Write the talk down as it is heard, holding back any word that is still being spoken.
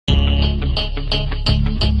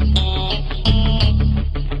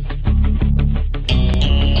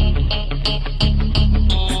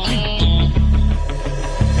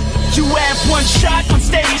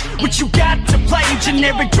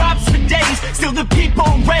generic drops for days, still the people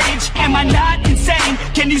rage. Am I not insane?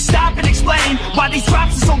 Can you stop and explain why these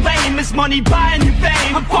drops are so lame? Is money buying you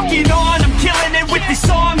fame? I'm fucking on, I'm killing it with this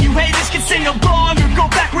song. You haters can sing along or go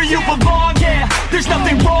back where you belong. Yeah, there's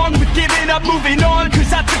nothing wrong with giving up, moving on,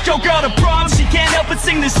 cause I took your girl to prom. She can't help but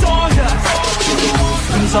sing this song. Till the roof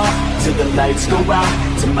comes off, till the lights go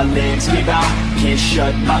out, till my legs give out, can't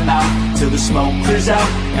shut my mouth, till the smoke clears out,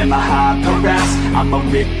 and my high harass. I'ma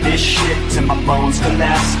rip this shit till my bones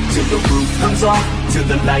collapse. Till the roof comes off, till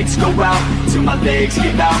the lights go out, till my legs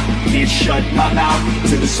give out, can't shut my mouth,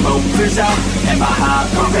 till the smoke clears out, and my high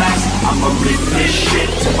harass. I'ma rip this shit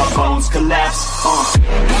till my bones collapse.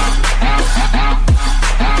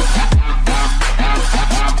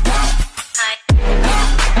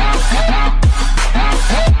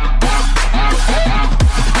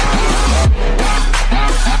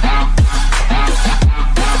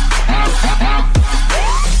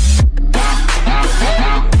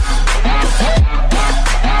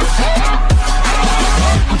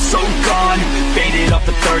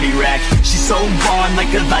 She's so on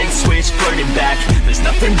like a light switch, flirting back. There's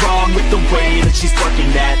nothing wrong with the way that she's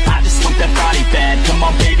working that. I just want that body bad, come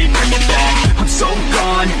on baby, bring it back. I'm so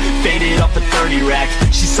gone, faded off the 30 rack.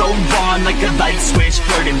 She's so on like a light switch,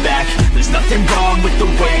 flirting back. There's nothing wrong with the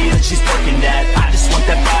way that she's working that. I just want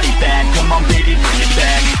that body bad, come on baby, bring it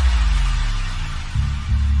back.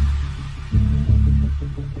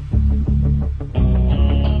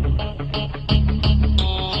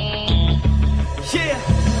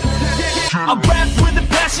 I rap with a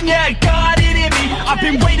passion, yeah, I got it in me. I've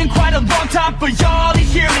been waiting quite a long time for y'all to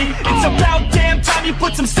hear me. It's about damn time you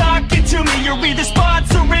put some stock into me. You're either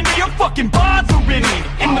sponsoring me or fucking bothering me.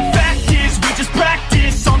 And the fact is, we just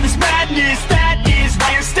practice on this madness. That is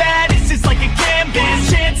why your status is like a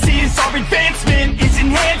canvas. Chances our advancement is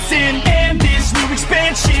enhancing, and this new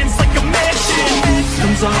expansion's like a mansion.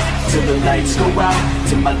 Comes off till the lights go out,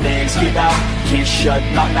 till my legs give out, can't shut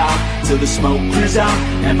my mouth, till the smoke clears out,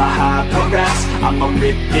 and my high harass. I'ma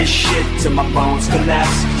rip this shit till my bones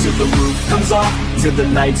collapse. Till the roof comes off, till the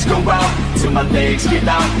lights go out, till my legs give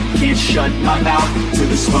out, can't shut my mouth, till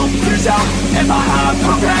the smoke clears out, and my high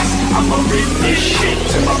harass. I'ma rip this shit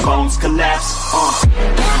till my bones collapse.